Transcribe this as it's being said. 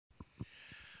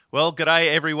Well, g'day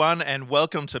everyone and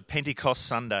welcome to Pentecost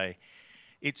Sunday.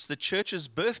 It's the church's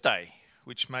birthday,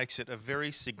 which makes it a very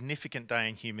significant day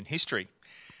in human history.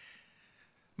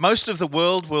 Most of the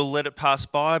world will let it pass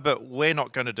by, but we're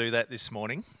not going to do that this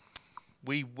morning.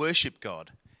 We worship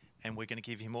God, and we're going to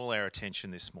give him all our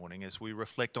attention this morning as we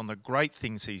reflect on the great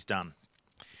things he's done.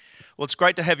 Well, it's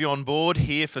great to have you on board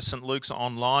here for St. Luke's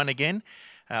Online again.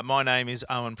 My name is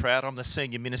Owen. I'm the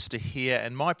senior minister here,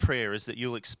 and my prayer is that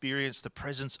you'll experience the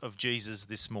presence of Jesus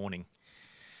this morning.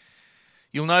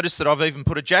 You'll notice that I've even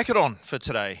put a jacket on for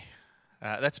today.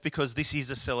 That's because this is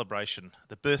a celebration,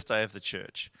 the birthday of the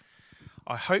church.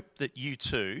 I hope that you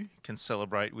too can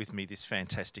celebrate with me this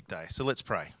fantastic day. So let's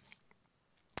pray.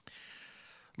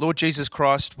 Lord Jesus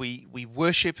Christ, we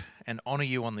worship and honour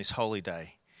you on this holy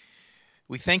day.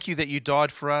 We thank you that you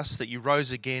died for us, that you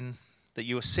rose again, that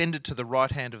you ascended to the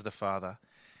right hand of the Father,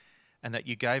 and that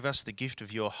you gave us the gift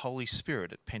of your Holy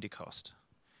Spirit at Pentecost.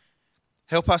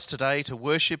 Help us today to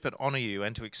worship and honour you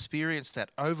and to experience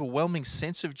that overwhelming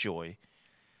sense of joy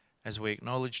as we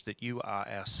acknowledge that you are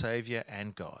our Saviour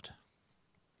and God.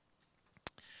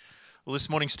 Well, this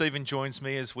morning Stephen joins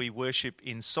me as we worship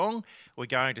in song. We're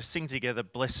going to sing together,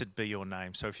 Blessed Be Your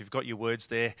Name. So if you've got your words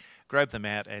there, grab them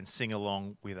out and sing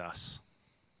along with us.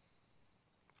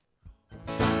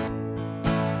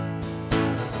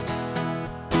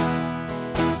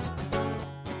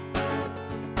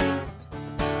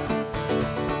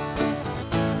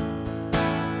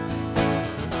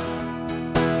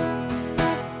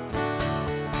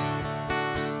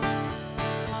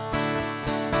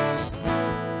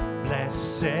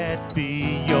 Blessed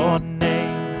be your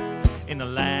name in the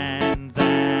land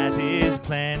that is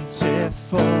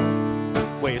plentiful,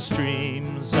 where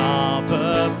streams of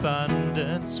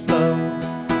abundance flow.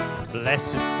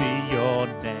 Blessed be your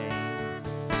name.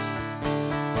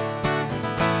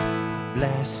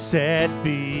 Blessed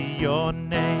be your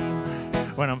name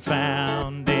when I'm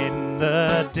found in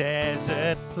the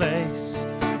desert place,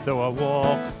 though I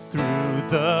walk through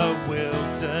the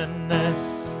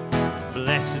wilderness.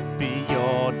 Blessed be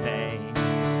your name.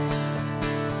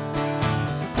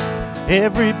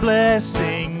 Every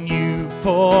blessing you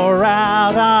pour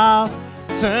out, I'll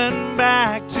turn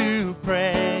back to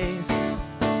praise.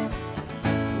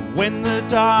 When the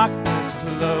darkness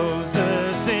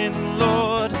closes in,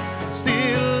 Lord,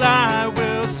 still I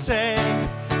will say,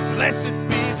 blessed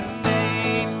be the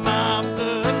name of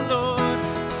the Lord.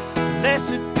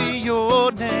 Blessed be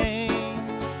your name.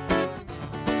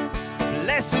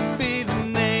 Blessed be the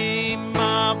name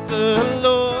of the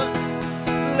Lord.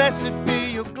 Blessed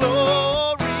be your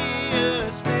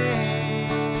glorious name.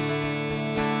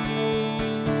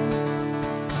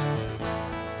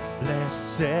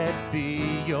 Blessed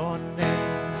be your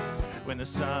name when the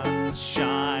sun's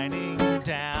shining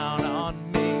down on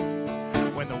me,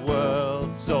 when the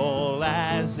world's all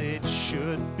as it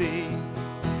should be.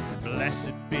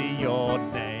 Blessed be your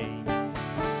name.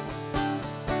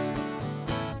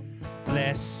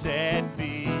 Blessed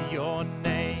be your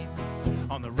name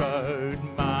on the road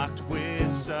marked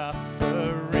with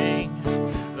suffering,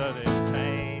 though there's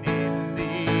pain in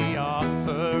the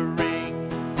offering.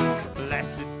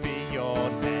 Blessed be your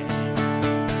name.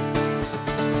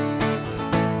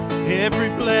 Every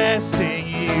blessing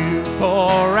you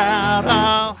pour out,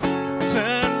 I'll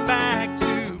turn back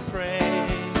to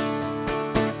praise.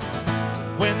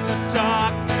 When the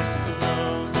darkness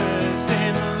closes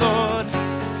in, Lord,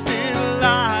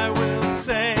 I will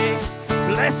say,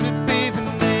 blessed be the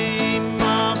name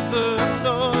of the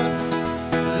Lord.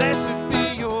 Blessed be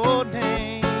your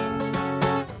name.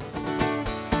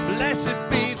 Blessed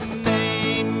be the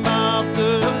name of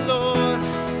the Lord.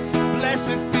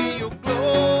 Blessed be your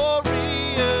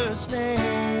glorious name.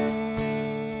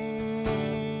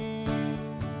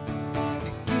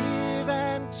 You give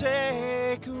and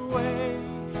take away.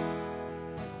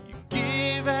 You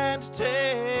give and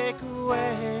take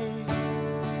away.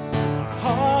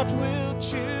 Heart will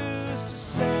choose to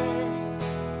say,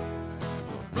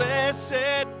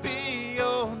 blessed be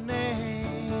your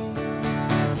name.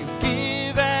 You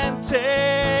give and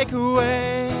take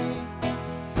away.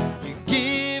 You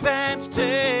give and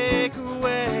take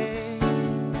away.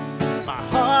 My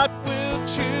heart will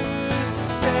choose to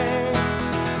say,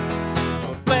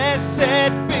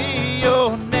 blessed be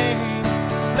your name.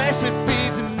 Blessed be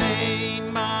the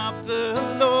name of the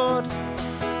Lord.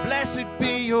 Blessed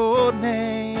be your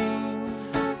name.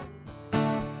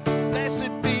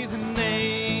 Blessed be the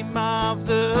name of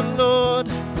the Lord.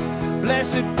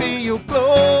 Blessed be your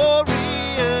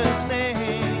glorious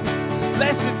name.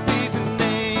 Blessed be the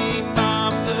name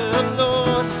of the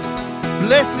Lord.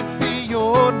 Blessed be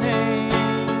your name.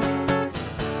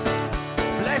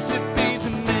 Blessed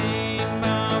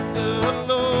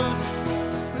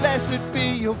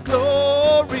your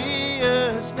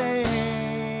glorious name.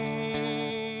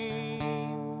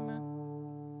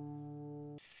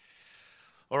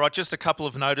 All right, just a couple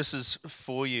of notices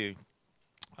for you.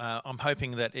 I'm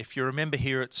hoping that if you're a member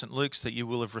here at St Luke's that you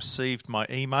will have received my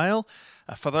email.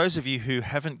 For those of you who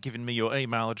haven't given me your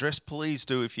email address, please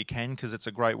do if you can, because it's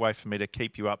a great way for me to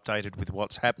keep you updated with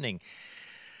what's happening.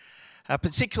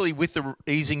 Particularly with the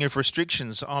easing of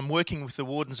restrictions, I'm working with the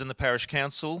wardens and the parish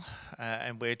council,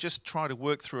 and we're just trying to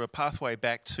work through a pathway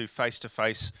back to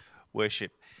face-to-face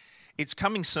worship. It's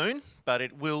coming soon, but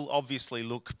it will obviously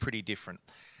look pretty different.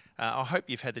 I hope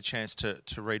you've had the chance to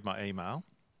read my email.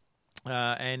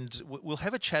 And we'll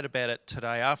have a chat about it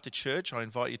today after church. I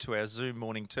invite you to our Zoom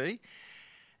morning tea.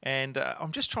 And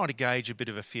I'm just trying to gauge a bit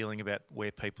of a feeling about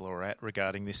where people are at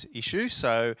regarding this issue.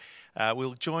 So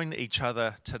we'll join each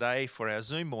other today for our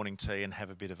Zoom morning tea and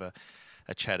have a bit of a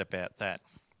chat about that.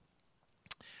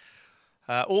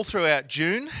 All throughout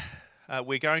June,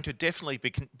 we're going to definitely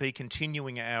be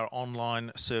continuing our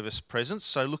online service presence.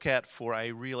 So look out for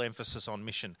a real emphasis on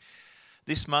mission.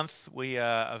 This month, we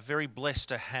are very blessed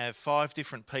to have 5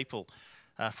 different people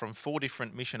from 4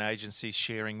 different mission agencies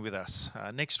sharing with us.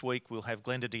 Next week, we'll have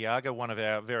Glenda Diaga, one of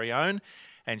our very own,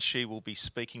 and she will be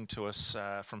speaking to us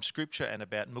from Scripture and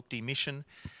about Mukti Mission.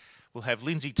 We'll have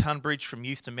Lindsay Tunbridge from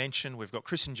Youth Dimension. We've got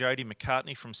Chris and Jodie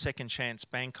McCartney from Second Chance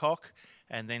Bangkok,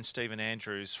 and then Stephen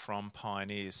Andrews from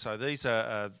Pioneers. So these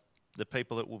are the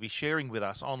people that will be sharing with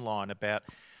us online about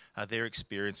their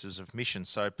experiences of mission.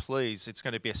 So please, it's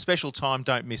going to be a special time,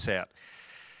 don't miss out.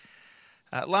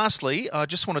 Lastly, I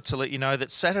just wanted to let you know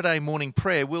that Saturday morning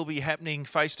prayer will be happening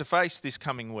face-to-face this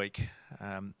coming week.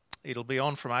 It'll be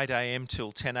on from 8 a.m.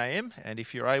 till 10 a.m, and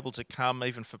if you're able to come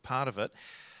even for part of it,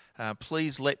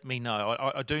 please let me know.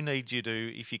 I do need you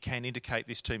to, if you can, indicate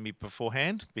this to me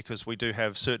beforehand, because we do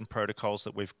have certain protocols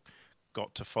that we've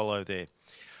got to follow there.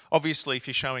 Obviously, if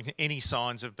you're showing any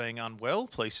signs of being unwell,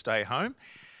 please stay home.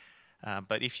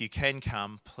 But if you can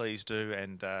come, please do,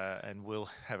 and we'll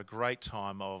have a great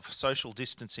time of social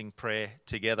distancing prayer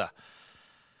together.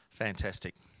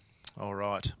 Fantastic. All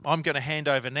right. I'm going to hand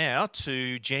over now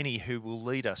to Jenny, who will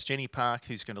lead us. Jenny Park,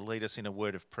 who's going to lead us in a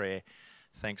word of prayer.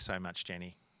 Thanks so much,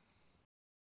 Jenny.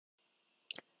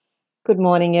 Good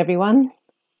morning, everyone.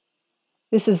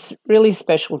 This is really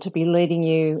special to be leading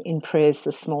you in prayers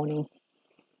this morning.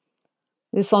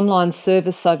 This online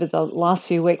service over the last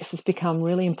few weeks has become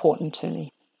really important to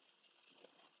me.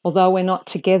 Although we're not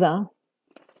together,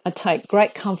 I take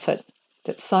great comfort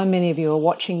that so many of you are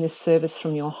watching this service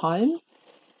from your home,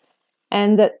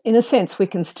 and that, in a sense, we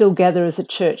can still gather as a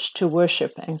church to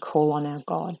worship and call on our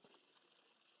God.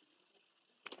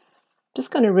 I'm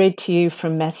just going to read to you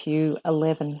from Matthew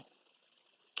 11.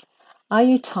 Are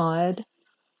you tired,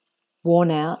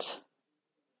 worn out,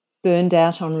 burned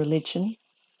out on religion?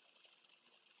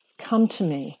 Come to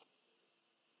me,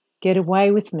 get away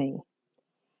with me,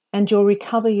 and you'll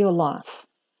recover your life.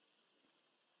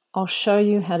 I'll show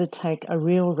you how to take a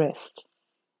real rest.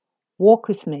 Walk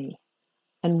with me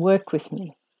and work with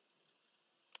me.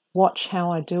 Watch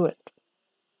how I do it.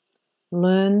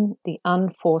 Learn the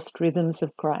unforced rhythms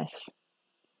of grace.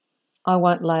 I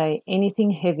won't lay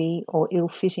anything heavy or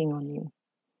ill-fitting on you.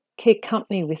 Keep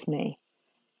company with me,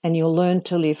 and you'll learn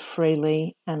to live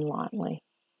freely and lightly.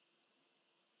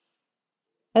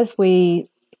 As we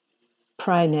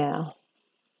pray now,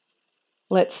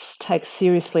 let's take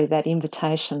seriously that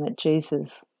invitation that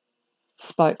Jesus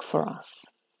spoke for us.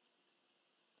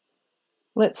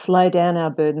 Let's lay down our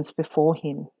burdens before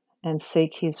him and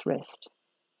seek his rest.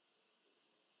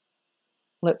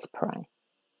 Let's pray.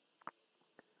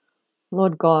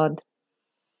 Lord God,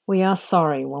 we are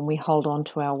sorry when we hold on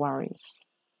to our worries.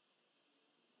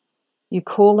 You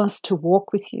call us to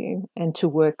walk with you and to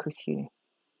work with you.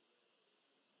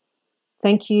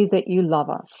 Thank you that you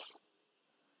love us.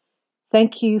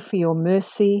 Thank you for your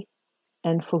mercy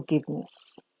and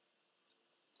forgiveness.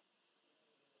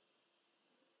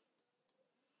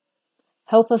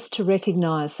 Help us to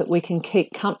recognize that we can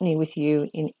keep company with you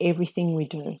in everything we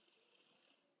do.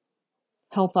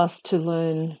 Help us to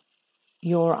learn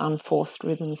your unforced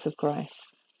rhythms of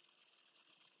grace.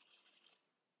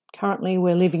 Currently,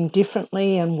 we're living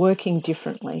differently and working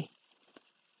differently.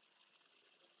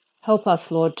 Help us,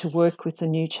 Lord, to work with the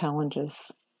new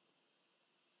challenges.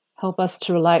 Help us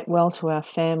to relate well to our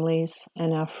families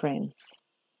and our friends.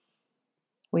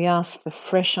 We ask for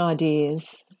fresh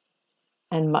ideas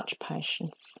and much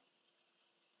patience.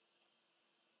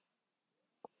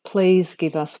 Please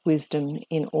give us wisdom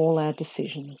in all our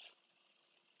decisions.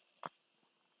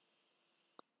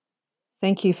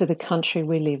 Thank you for the country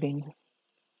we live in,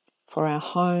 for our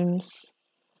homes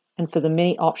and for the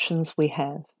many options we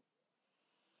have.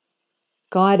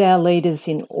 Guide our leaders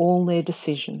in all their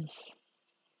decisions.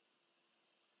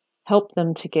 Help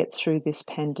them to get through this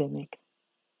pandemic.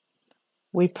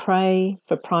 We pray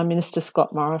for Prime Minister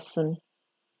Scott Morrison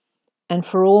and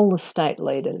for all the state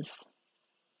leaders,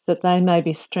 that they may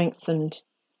be strengthened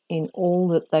in all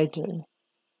that they do.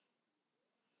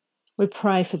 We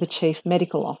pray for the Chief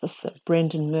Medical Officer,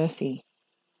 Brendan Murphy,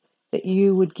 that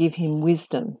you would give him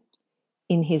wisdom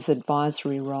in his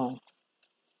advisory role.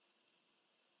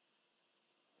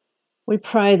 We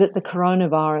pray that the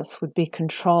coronavirus would be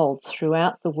controlled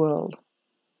throughout the world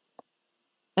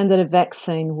and that a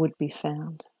vaccine would be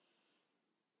found.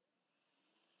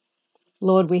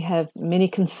 Lord, we have many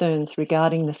concerns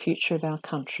regarding the future of our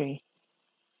country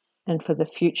and for the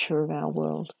future of our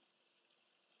world.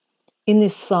 In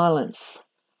this silence,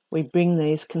 we bring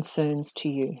these concerns to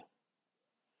you.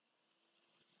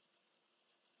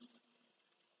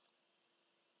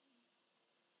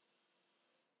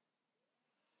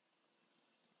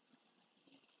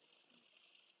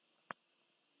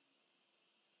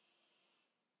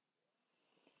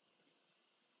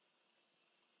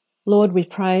 Lord, we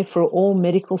pray for all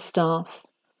medical staff,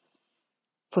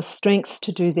 for strength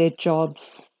to do their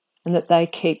jobs and that they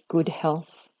keep good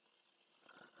health.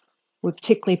 We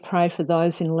particularly pray for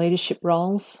those in leadership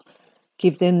roles.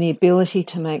 Give them the ability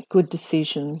to make good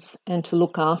decisions and to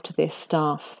look after their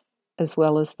staff as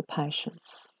well as the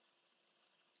patients.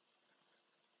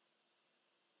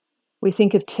 We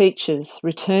think of teachers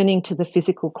returning to the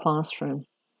physical classroom.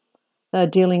 They are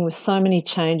dealing with so many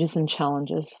changes and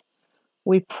challenges.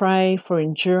 We pray for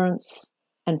endurance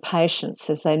and patience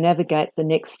as they navigate the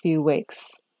next few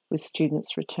weeks with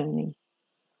students returning.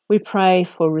 We pray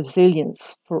for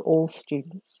resilience for all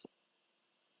students.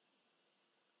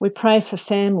 We pray for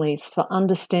families for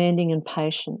understanding and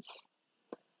patience.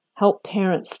 Help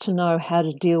parents to know how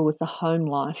to deal with the home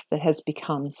life that has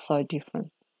become so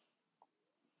different.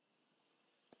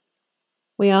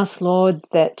 We ask, Lord,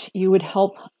 that you would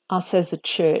help us as a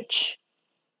church.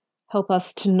 Help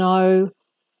us to know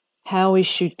how we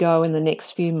should go in the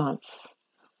next few months.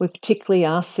 We particularly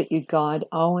ask that you guide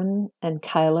Owen and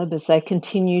Caleb as they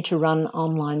continue to run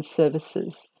online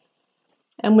services.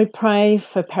 And we pray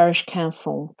for Parish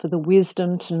Council for the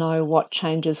wisdom to know what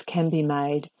changes can be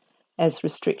made as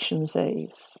restrictions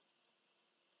ease.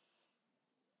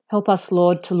 Help us,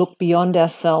 Lord, to look beyond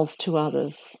ourselves to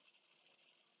others.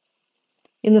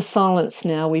 In the silence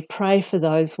now, we pray for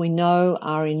those we know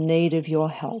are in need of your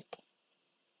help.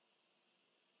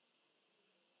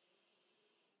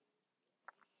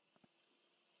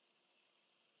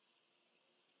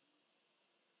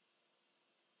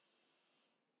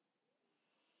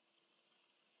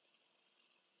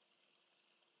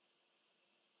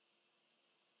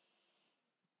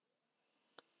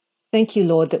 Thank you,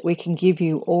 Lord, that we can give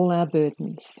you all our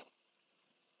burdens.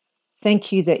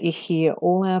 Thank you that you hear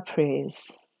all our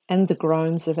prayers and the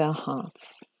groans of our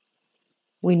hearts.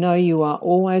 We know you are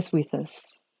always with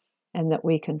us and that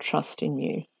we can trust in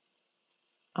you.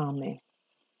 Amen.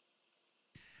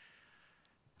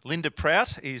 Linda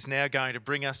Prout is now going to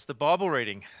bring us the Bible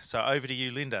reading. So over to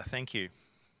you, Linda. Thank you.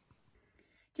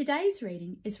 Today's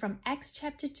reading is from Acts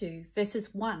chapter 2,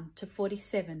 verses 1 to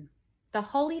 47. The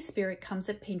Holy Spirit comes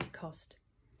at Pentecost.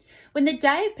 When the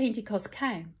day of Pentecost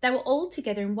came, they were all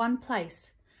together in one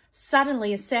place.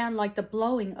 Suddenly a sound like the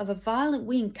blowing of a violent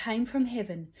wind came from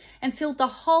heaven and filled the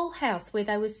whole house where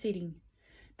they were sitting.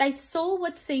 They saw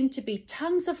what seemed to be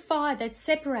tongues of fire that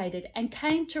separated and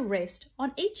came to rest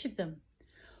on each of them.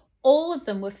 All of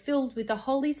them were filled with the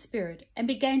Holy Spirit and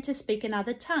began to speak in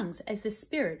other tongues as the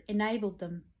Spirit enabled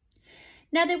them.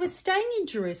 Now there were staying in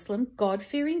Jerusalem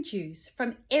God-fearing Jews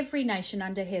from every nation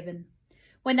under heaven.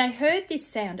 When they heard this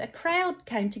sound, a crowd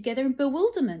came together in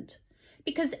bewilderment,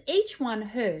 because each one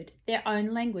heard their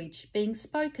own language being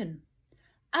spoken.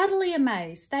 Utterly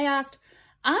amazed, they asked,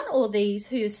 "Aren't all these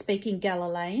who are speaking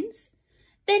Galileans?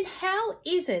 Then how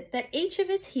is it that each of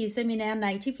us hears them in our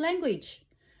native language?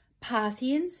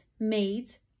 Parthians,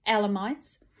 Medes,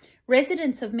 Elamites,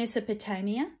 residents of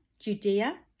Mesopotamia,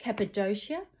 Judea,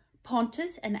 Cappadocia,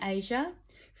 Pontus and Asia,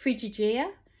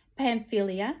 Phrygia,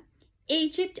 Pamphylia,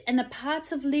 Egypt and the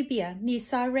parts of Libya near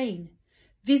Cyrene,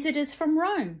 visitors from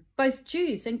Rome, both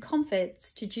Jews and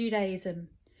converts to Judaism,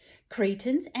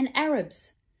 Cretans and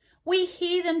Arabs. We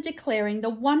hear them declaring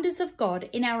the wonders of God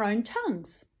in our own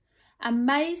tongues."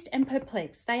 Amazed and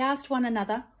perplexed, they asked one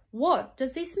another, "What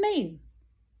does this mean?"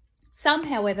 Some,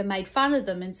 however, made fun of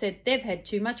them and said they've had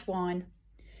too much wine.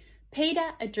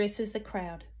 Peter addresses the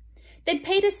crowd. Then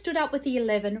Peter stood up with the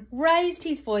 11, raised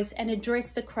his voice and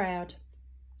addressed the crowd.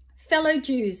 fellow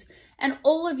Jews, and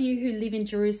all of you who live in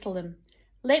Jerusalem,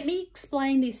 let me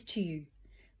explain this to you.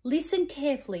 Listen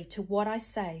carefully to what I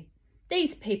say.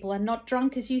 These people are not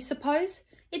drunk as you suppose.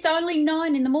 It's only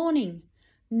 9 a.m.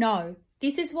 No,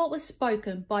 this is what was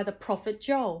spoken by the prophet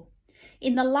Joel.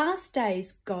 In the last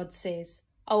days, God says,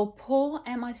 I will pour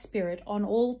out my spirit on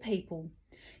all people.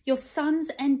 Your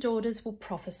sons and daughters will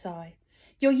prophesy.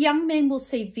 Your young men will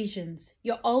see visions.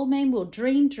 Your old men will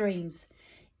dream dreams.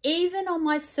 Even on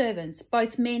my servants,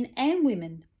 both men and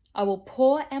women, I will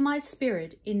pour out my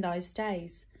spirit in those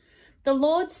days. The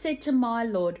Lord said to my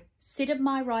Lord, sit at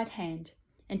my right hand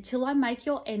until I make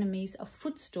your enemies a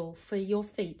footstool for your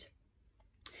feet.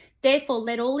 Therefore,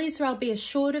 let all Israel be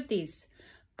assured of this.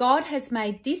 God has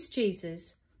made this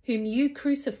Jesus, whom you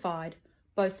crucified,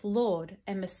 both Lord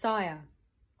and Messiah.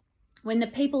 When the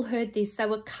people heard this, they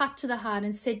were cut to the heart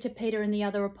and said to Peter and the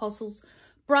other apostles,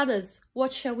 Brothers,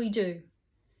 what shall we do?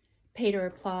 Peter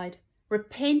replied,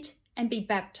 Repent and be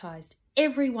baptized,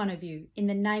 every one of you, in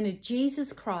the name of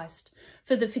Jesus Christ,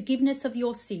 for the forgiveness of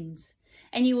your sins,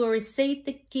 and you will receive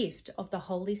the gift of the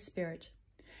Holy Spirit.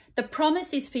 The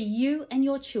promise is for you and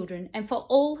your children, and for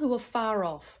all who are far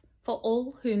off, for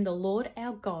all whom the Lord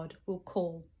our God will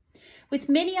call. With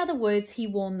many other words he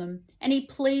warned them, and he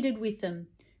pleaded with them,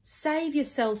 Save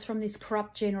yourselves from this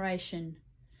corrupt generation.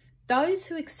 Those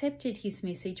who accepted his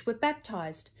message were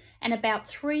baptized, and about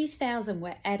 3,000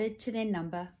 were added to their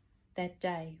number that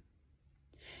day.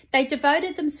 They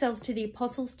devoted themselves to the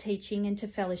apostles' teaching and to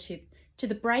fellowship, to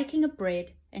the breaking of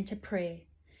bread and to prayer.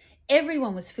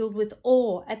 Everyone was filled with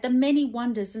awe at the many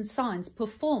wonders and signs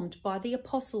performed by the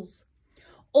apostles.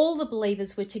 All the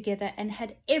believers were together and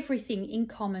had everything in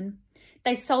common.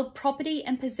 They sold property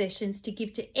and possessions to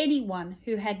give to anyone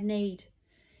who had need.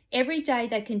 Every day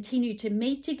they continued to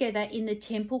meet together in the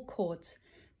temple courts.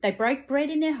 They broke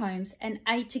bread in their homes and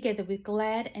ate together with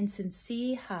glad and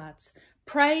sincere hearts,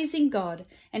 praising God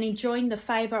and enjoying the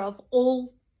favour of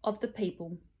all of the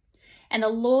people. And the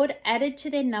Lord added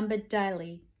to their number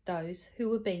daily those who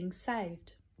were being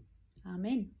saved.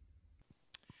 Amen.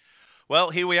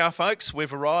 Well, here we are, folks.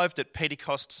 We've arrived at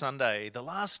Pentecost Sunday, the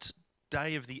last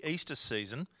day of the Easter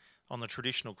season on the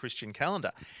traditional Christian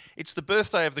calendar. It's the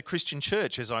birthday of the Christian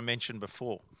church, as I mentioned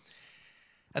before.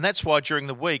 And that's why during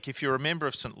the week, if you're a member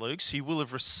of St. Luke's, you will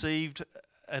have received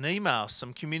an email,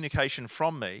 some communication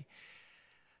from me,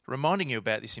 reminding you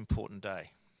about this important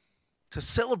day. To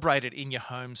celebrate it in your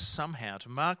homes somehow, to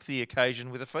mark the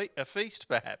occasion with a feast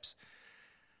perhaps.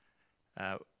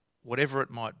 Whatever it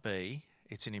might be,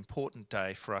 it's an important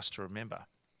day for us to remember.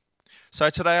 So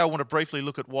today I want to briefly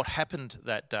look at what happened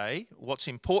that day, what's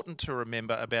important to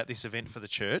remember about this event for the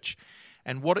church,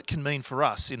 and what it can mean for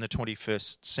us in the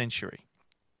 21st century.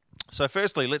 So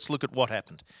firstly, let's look at what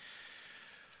happened.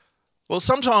 Well,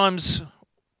 sometimes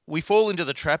we fall into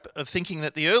the trap of thinking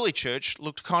that the early church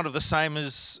looked kind of the same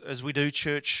as we do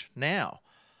church now.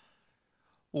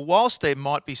 Well, whilst there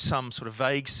might be some sort of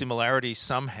vague similarities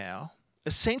somehow,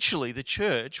 essentially the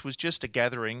church was just a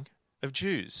gathering of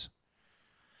Jews.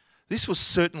 This was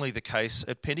certainly the case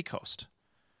at Pentecost.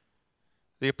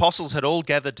 The apostles had all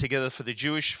gathered together for the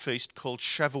Jewish feast called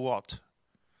Shavuot.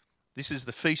 This is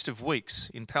the Feast of Weeks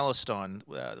in Palestine,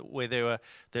 where there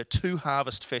are 2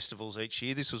 harvest festivals each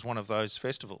year. This was one of those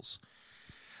festivals.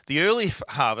 The early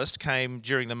harvest came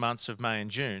during the months of May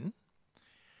and June,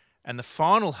 and the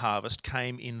final harvest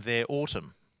came in their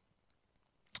autumn.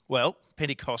 Well,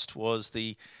 Pentecost was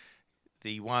the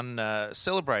one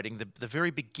celebrating the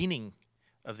very beginning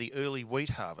of the early wheat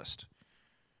harvest.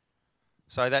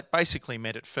 So that basically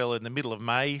meant it fell in the middle of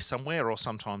May somewhere, or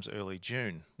sometimes early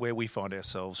June, where we find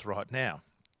ourselves right now.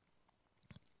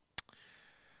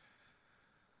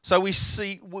 So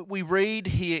we read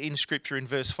here in Scripture in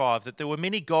verse 5 that there were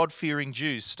many God-fearing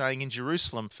Jews staying in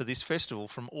Jerusalem for this festival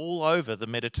from all over the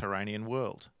Mediterranean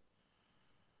world.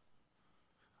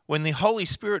 When the Holy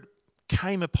Spirit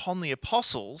came upon the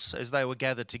apostles as they were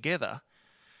gathered together,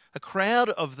 a crowd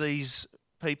of these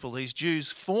people, these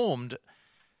Jews, formed,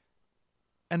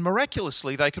 and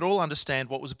miraculously they could all understand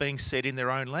what was being said in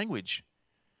their own language.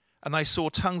 And they saw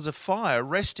tongues of fire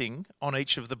resting on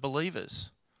each of the believers.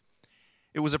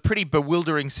 It was a pretty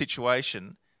bewildering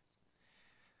situation,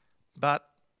 but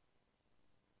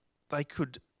they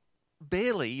could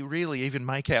barely really even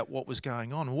make out what was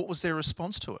going on. What was their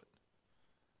response to it?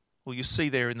 Well, you see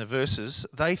there in the verses,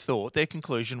 they thought, their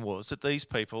conclusion was that these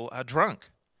people are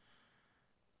drunk.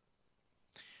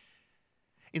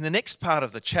 In the next part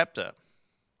of the chapter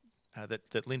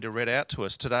that Linda read out to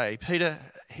us today, Peter,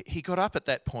 he got up at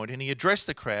that point and he addressed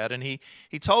the crowd, and he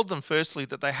told them firstly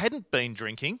that they hadn't been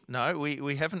drinking. No,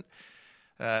 we haven't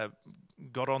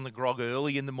got on the grog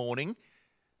early in the morning.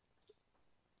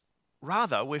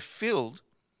 Rather, we're filled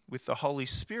with the Holy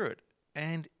Spirit.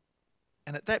 And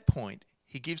at that point,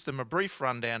 he gives them a brief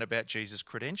rundown about Jesus'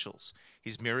 credentials,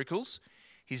 his miracles,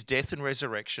 his death and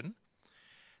resurrection,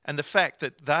 and the fact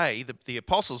that they, the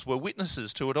apostles, were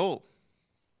witnesses to it all.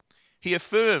 He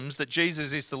affirms that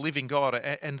Jesus is the living God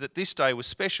and that this day was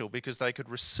special because they could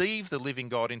receive the living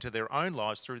God into their own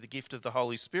lives through the gift of the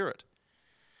Holy Spirit.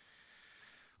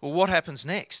 Well, what happens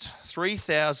next?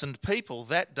 3,000 people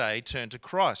that day turned to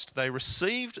Christ. They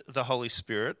received the Holy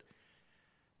Spirit,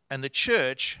 and the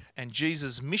church and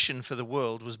Jesus' mission for the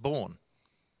world was born.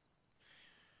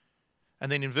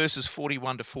 And then in verses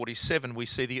 41 to 47, we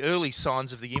see the early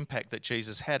signs of the impact that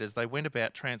Jesus had as they went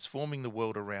about transforming the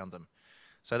world around them.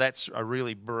 So that's a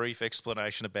really brief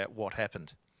explanation about what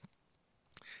happened.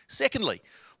 Secondly,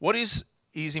 what is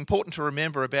important to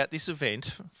remember about this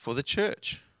event for the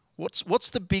church? What's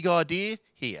the big idea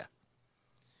here?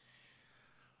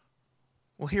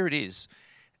 Well, here it is.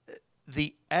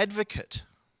 The advocate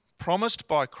promised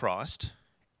by Christ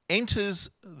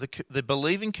enters the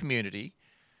believing community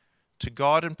to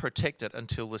guide and protect it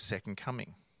until the second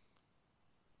coming.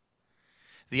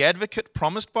 The advocate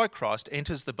promised by Christ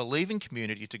enters the believing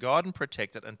community to guide and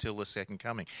protect it until the second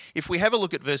coming. If we have a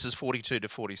look at verses 42 to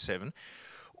 47,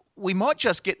 we might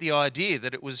just get the idea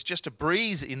that it was just a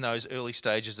breeze in those early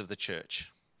stages of the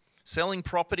church. Selling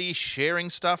property, sharing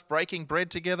stuff, breaking bread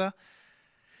together.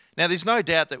 Now, there's no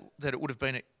doubt that it would have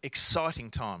been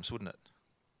exciting times, wouldn't it?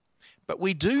 But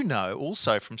we do know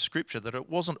also from Scripture that it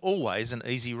wasn't always an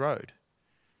easy road.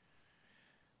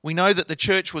 We know that the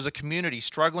church was a community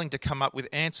struggling to come up with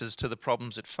answers to the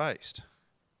problems it faced.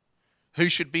 Who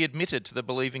should be admitted to the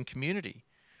believing community?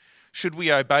 Should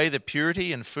we obey the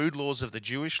purity and food laws of the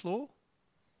Jewish law?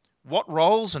 What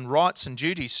roles and rights and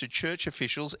duties should church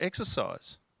officials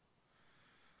exercise?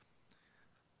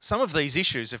 Some of these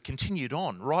issues have continued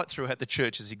on right throughout the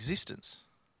church's existence.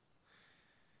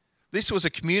 This was a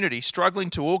community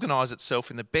struggling to organise itself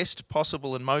in the best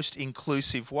possible and most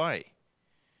inclusive way.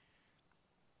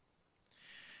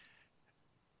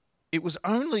 It was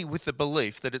only with the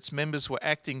belief that its members were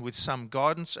acting with some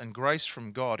guidance and grace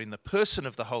from God in the person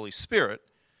of the Holy Spirit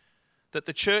that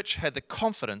the church had the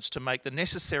confidence to make the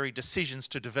necessary decisions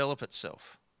to develop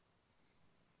itself.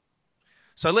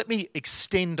 So let me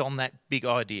extend on that big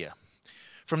idea.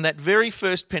 From that very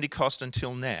first Pentecost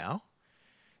until now,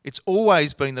 it's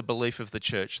always been the belief of the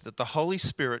church that the Holy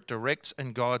Spirit directs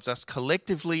and guides us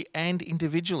collectively and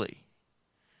individually.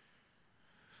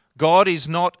 God is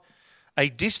not a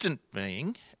distant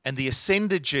being, and the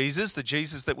ascended Jesus, the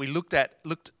Jesus that we looked at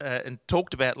and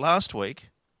talked about last week,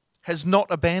 has not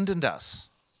abandoned us.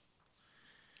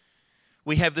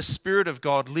 We have the Spirit of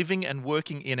God living and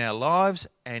working in our lives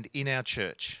and in our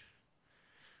church.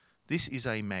 This is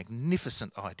a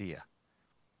magnificent idea.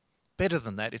 Better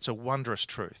than that, it's a wondrous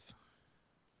truth.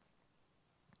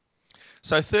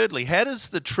 So thirdly, how does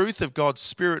the truth of God's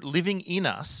Spirit living in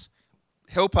us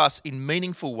help us in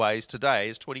meaningful ways today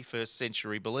as 21st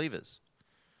century believers?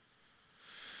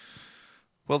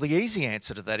 Well, the easy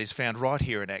answer to that is found right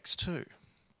here in Acts 2.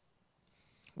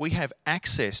 We have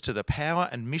access to the power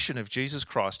and mission of Jesus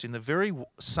Christ in the very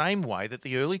same way that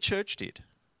the early church did.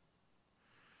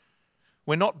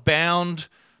 We're not bound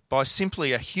by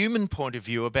simply a human point of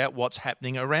view about what's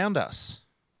happening around us.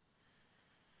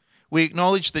 We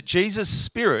acknowledge that Jesus'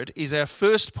 Spirit is our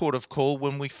first port of call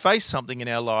when we face something in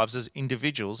our lives as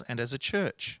individuals and as a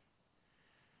church.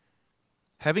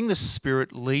 Having the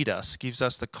Spirit lead us gives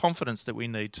us the confidence that we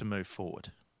need to move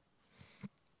forward.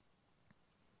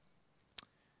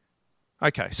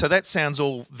 Okay, so that sounds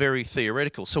all very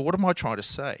theoretical. So what am I trying to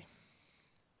say?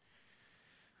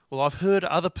 Well, I've heard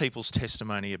other people's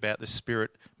testimony about the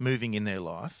Spirit moving in their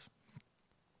life.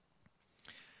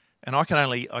 And I can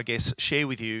only, share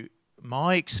with you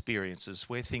my experiences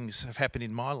where things have happened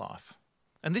in my life.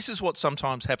 And this is what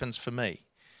sometimes happens for me.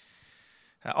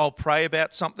 I'll pray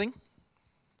about something.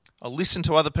 I'll listen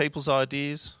to other people's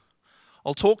ideas.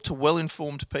 I'll talk to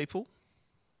well-informed people.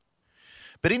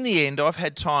 But in the end, I've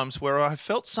had times where I've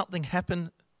felt something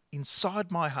happen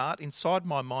inside my heart, inside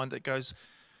my mind, that goes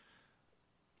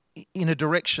in a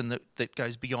direction that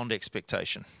goes beyond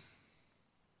expectation.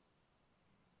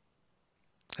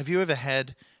 Have you ever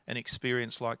had an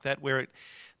experience like that where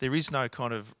there is no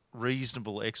kind of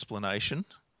reasonable explanation?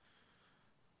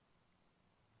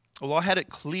 Well, I had it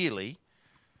clearly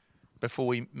before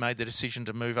we made the decision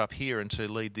to move up here and to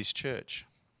lead this church.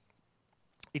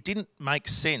 It didn't make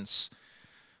sense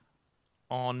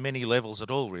on many levels at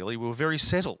all, really. We were very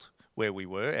settled where we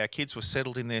were. Our kids were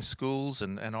settled in their schools,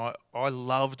 and I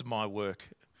loved my work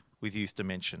with Youth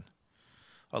Dimension.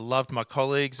 I loved my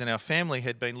colleagues, and our family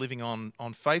had been living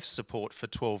on faith support for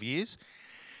 12 years,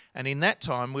 and in that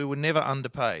time we were never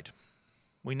underpaid.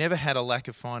 We never had a lack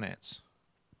of finance.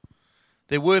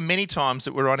 There were many times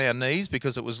that we were on our knees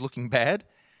because it was looking bad,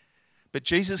 but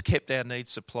Jesus kept our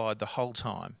needs supplied the whole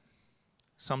time,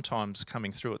 sometimes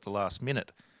coming through at the last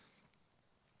minute.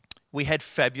 We had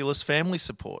fabulous family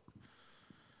support.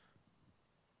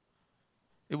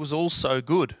 It was all so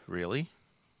good, really.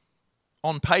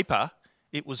 On paper,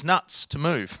 it was nuts to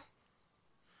move.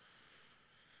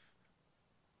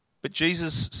 But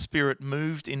Jesus' Spirit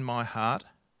moved in my heart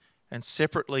and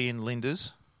separately in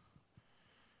Linda's,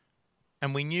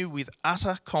 and we knew with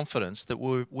utter confidence that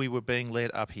we were being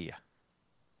led up here.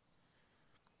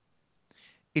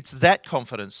 It's that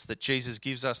confidence that Jesus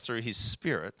gives us through his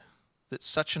Spirit that's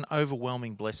such an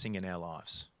overwhelming blessing in our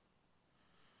lives.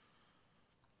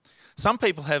 Some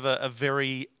people have a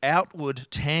very outward,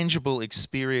 tangible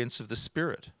experience of the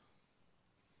Spirit.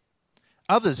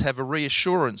 Others have a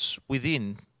reassurance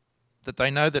within that they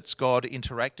know that's God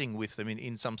interacting with them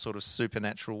in some sort of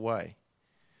supernatural way.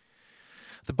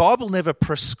 The Bible never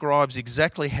prescribes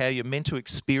exactly how you're meant to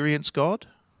experience God,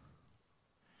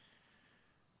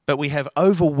 but we have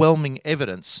overwhelming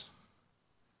evidence.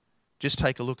 Just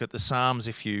take a look at the Psalms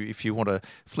if you want to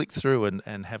flick through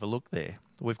and have a look there.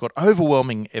 We've got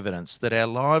overwhelming evidence that our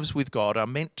lives with God are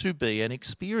meant to be an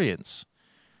experience.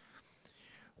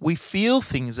 We feel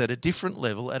things at a different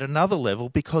level, at another level,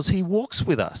 because he walks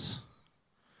with us.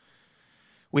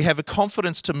 We have a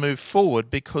confidence to move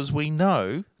forward because we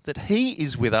know that he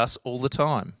is with us all the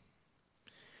time.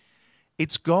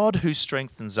 It's God who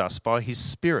strengthens us by his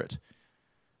Spirit.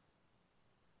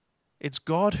 It's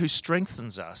God who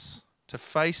strengthens us to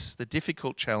face the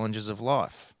difficult challenges of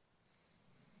life.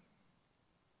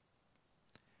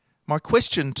 My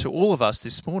question to all of us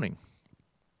this morning: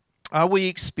 are we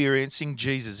experiencing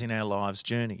Jesus in our life's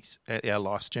journey?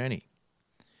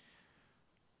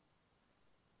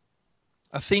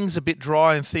 Are things a bit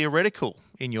dry and theoretical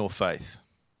in your faith?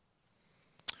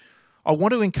 I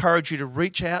want to encourage you to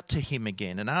reach out to him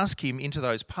again and ask him into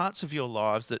those parts of your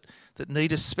lives that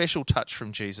need a special touch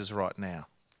from Jesus right now.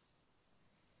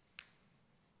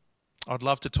 I'd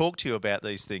love to talk to you about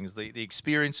these things, the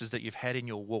experiences that you've had in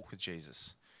your walk with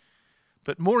Jesus.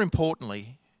 But more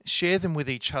importantly, share them with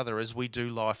each other as we do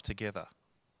life together.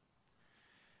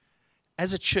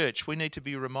 As a church, we need to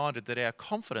be reminded that our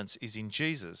confidence is in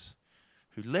Jesus,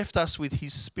 who left us with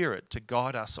his Spirit to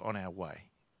guide us on our way.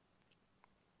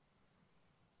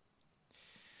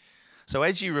 So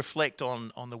as you reflect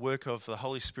on the work of the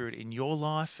Holy Spirit in your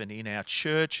life and in our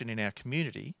church and in our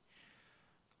community,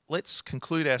 let's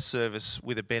conclude our service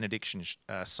with a benediction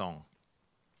song.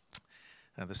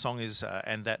 The song is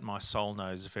And That My Soul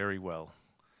Knows Very Well.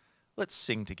 Let's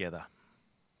sing together.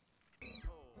 You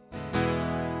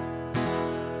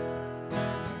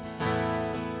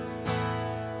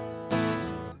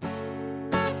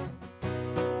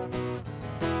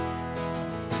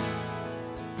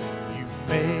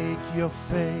make your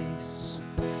face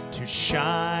to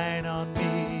shine on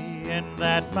me, and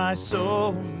that my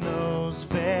soul knows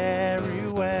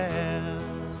very well.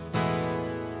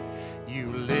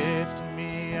 You lift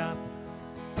me up,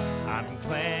 I'm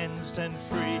cleansed and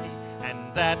free,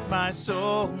 and that my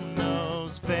soul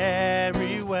knows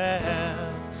very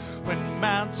well. When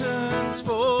mountains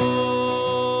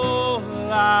fall,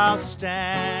 I'll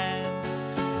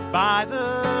stand by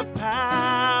the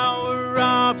power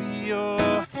of your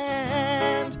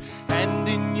hand, and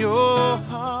in your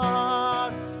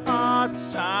heart of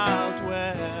hearts I'll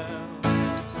dwell,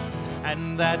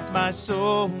 and that my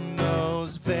soul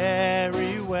knows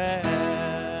very well.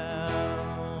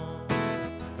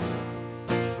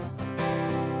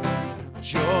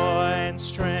 Joy and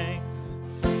strength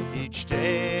each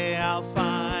day I'll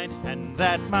find, and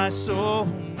that my soul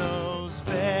knows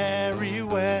very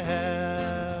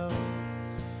well.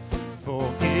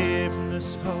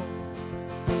 Forgiveness, hope,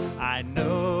 I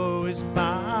know is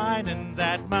mine, and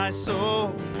that my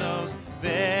soul knows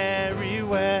very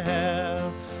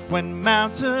well. When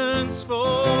mountains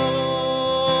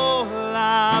fall,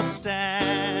 I'll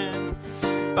stand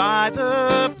by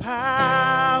the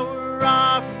power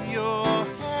of your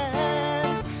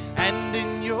hand, and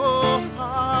in your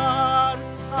heart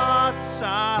of hearts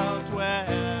I'll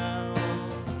dwell,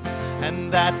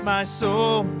 and that my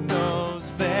soul knows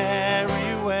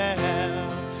very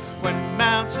well. When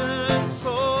mountains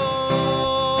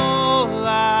fall,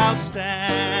 I'll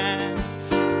stand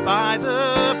by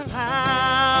the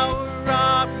power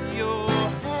of your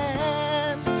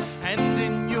hand, and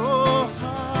in your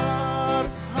heart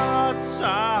of hearts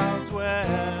I'll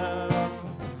dwell,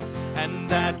 and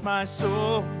that my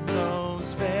soul knows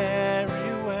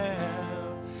very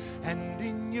well. And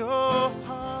in your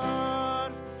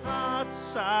heart of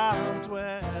hearts I'll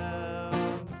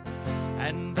dwell,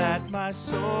 and that my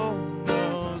soul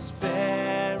knows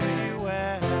very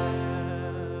well.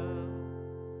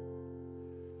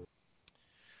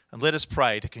 And let us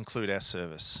pray to conclude our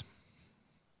service.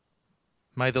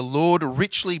 May the Lord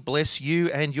richly bless you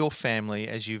and your family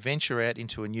as you venture out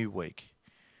into a new week.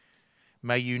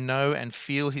 May you know and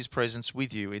feel his presence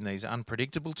with you in these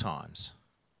unpredictable times.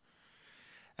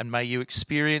 And may you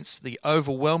experience the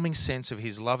overwhelming sense of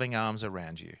his loving arms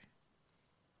around you.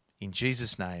 In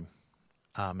Jesus' name,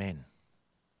 amen.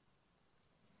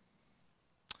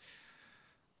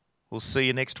 We'll see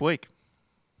you next week.